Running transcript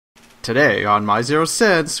Today on My Zero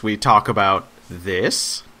Cents, we talk about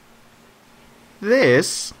this,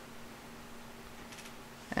 and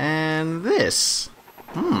this.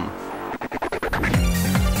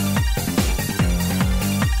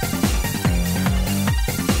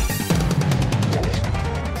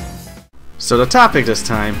 So the topic this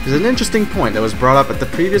time is an interesting point that was brought up at the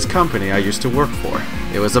previous company I used to work for.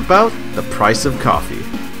 It was about the price of coffee.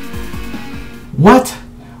 What?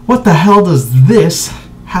 What the hell does this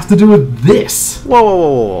have to do with this?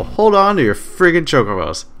 Whoa. Hold on to your friggin'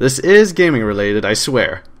 chocobos. This is gaming related, I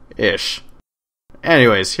swear. Ish.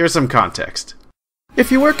 Anyways, here's some context. If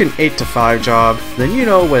you work an 8 to 5 job, then you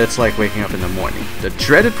know what it's like waking up in the morning. The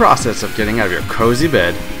dreaded process of getting out of your cozy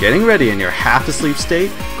bed, getting ready in your half-asleep state,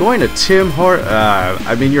 going to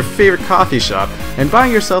your favorite coffee shop, and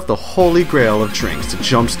buying yourself the holy grail of drinks to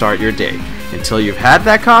jumpstart your day. Until you've had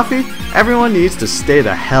that coffee, everyone needs to stay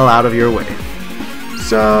the hell out of your way.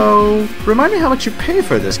 So, remind me how much you pay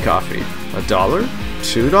for this coffee. $1?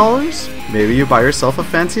 $2? Maybe you buy yourself a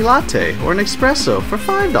fancy latte or an espresso for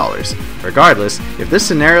 $5. Regardless, if this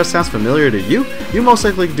scenario sounds familiar to you, you most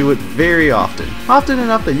likely do it very often. Often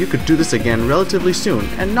enough that you could do this again relatively soon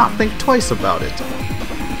and not think twice about it.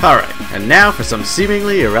 Alright, and now for some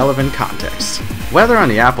seemingly irrelevant context. Whether on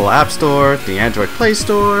the Apple App Store, the Android Play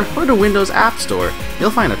Store, or the Windows App Store, you'll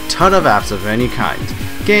find a ton of apps of any kind.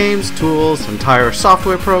 Games, tools, entire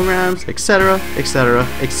software programs, etc.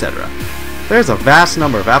 There's a vast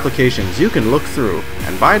number of applications you can look through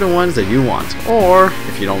and buy the ones that you want. Or,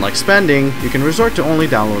 if you don't like spending, you can resort to only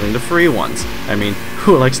downloading the free ones. I mean,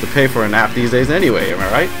 who likes to pay for an app these days anyway, am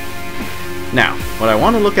I right? Now, what I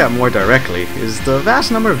want to look at more directly is the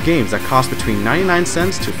vast number of games that cost between 99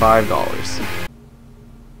 cents to $5.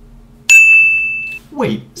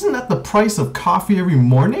 Wait, isn't that the price of coffee every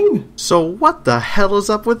morning? So what the hell is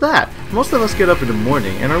up with that? Most of us get up in the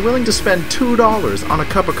morning and are willing to spend $2 on a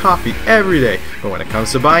cup of coffee every day, but when it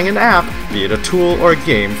comes to buying an app, be it a tool or a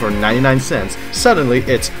game for 99 cents, suddenly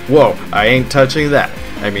it's, whoa, I ain't touching that.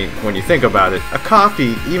 I mean, when you think about it, a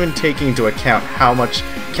coffee, even taking into account how much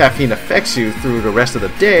caffeine affects you through the rest of the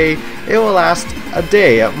day, it will last a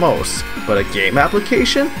day at most. But a game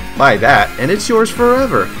application? Buy that and it's yours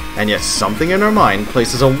forever. And yet something in our mind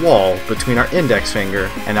places a wall between our index finger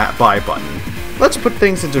and that buy button. Let's put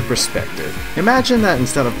things into perspective. Imagine that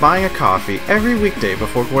instead of buying a coffee every weekday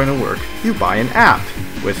before going to work, you buy an app.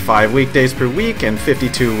 With 5 weekdays per week and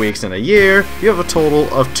 52 weeks in a year, you have a total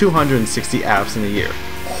of 260 apps in a year.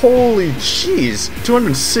 Holy jeez,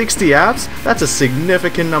 260 apps? That's a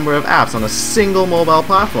significant number of apps on a single mobile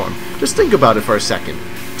platform. Just think about it for a second.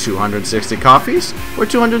 260 coffees or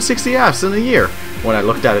 260 apps in a year? When I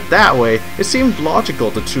looked at it that way, it seemed logical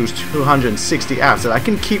to choose 260 apps that I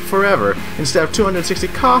can keep forever instead of 260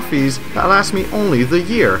 coffees that last me only the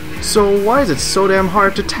year. So why is it so damn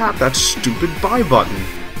hard to tap that stupid buy button?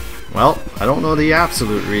 Well, I don't know the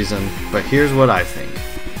absolute reason, but here's what I think.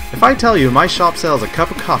 If I tell you my shop sells a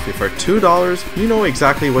cup of coffee for $2, you know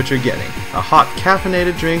exactly what you're getting. A hot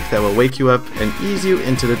caffeinated drink that will wake you up and ease you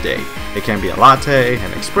into the day. It can be a latte,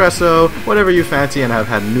 an espresso, whatever you fancy and have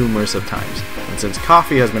had numerous of times. And since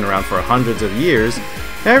coffee has been around for hundreds of years,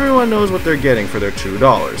 everyone knows what they're getting for their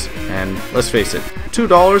 $2. And let's face it,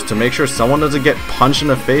 $2 to make sure someone doesn't get punched in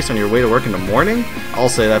the face on your way to work in the morning? I'll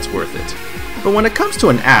say that's worth it. But when it comes to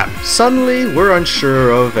an app, suddenly we're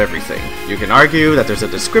unsure of everything. You can argue that there's a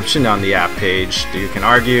description on the app page, you can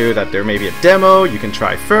argue that there may be a demo you can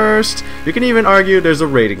try first, you can even argue there's a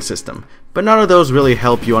rating system. But none of those really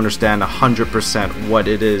help you understand 100% what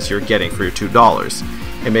it is you're getting for your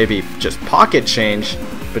 $2. It may be just pocket change,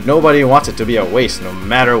 but nobody wants it to be a waste no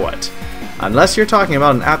matter what. Unless you're talking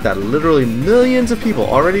about an app that literally millions of people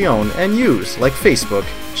already own and use, like Facebook,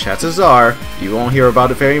 chances are you won't hear about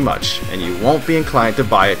it very much, and you won't be inclined to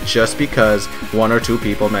buy it just because 1 or 2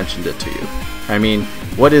 people mentioned it to you. I mean,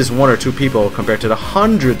 what is 1 or 2 people compared to the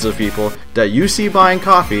hundreds of people that you see buying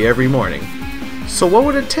coffee every morning? So what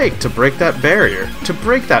would it take to break that barrier, to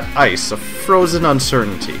break that ice of frozen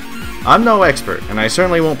uncertainty? I'm no expert, and I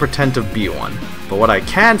certainly won't pretend to be one, but what I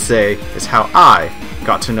can say is how I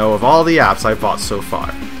got to know of all the apps I bought so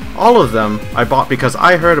far. All of them I bought because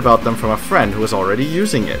I heard about them from a friend who was already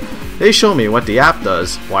using it. They show me what the app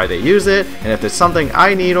does, why they use it, and if it's something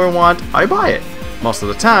I need or want, I buy it. Most of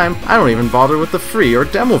the time, I don't even bother with the free or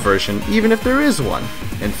demo version, even if there is one.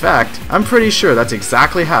 In fact, I'm pretty sure that's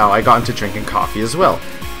exactly how I got into drinking coffee as well.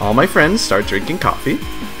 All my friends start drinking coffee,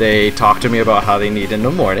 they talk to me about how they need it in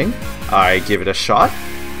the morning, I give it a shot,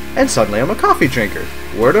 and suddenly I'm a coffee drinker.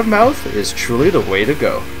 Word of mouth is truly the way to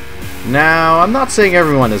go. Now, I'm not saying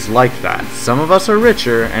everyone is like that. Some of us are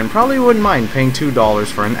richer and probably wouldn't mind paying $2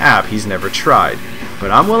 for an app he's never tried. But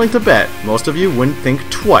I'm willing to bet most of you wouldn't think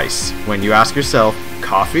twice when you ask yourself,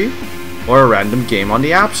 coffee or a random game on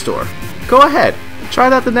the App Store. Go ahead, try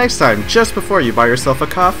that the next time just before you buy yourself a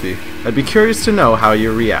coffee. I'd be curious to know how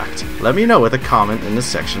you react. Let me know with a comment in the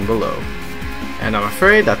section below. And I'm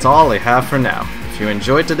afraid that's all I have for now. If you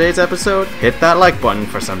enjoyed today's episode, hit that like button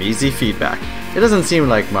for some easy feedback. It doesn't seem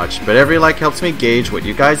like much, but every like helps me gauge what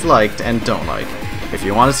you guys liked and don't like. If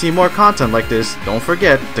you want to see more content like this, don't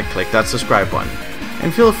forget to click that subscribe button.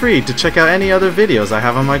 And feel free to check out any other videos I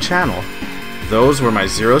have on my channel. Those were my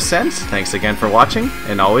 0 cents. Thanks again for watching,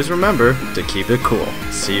 and always remember to keep it cool.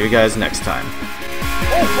 See you guys next time.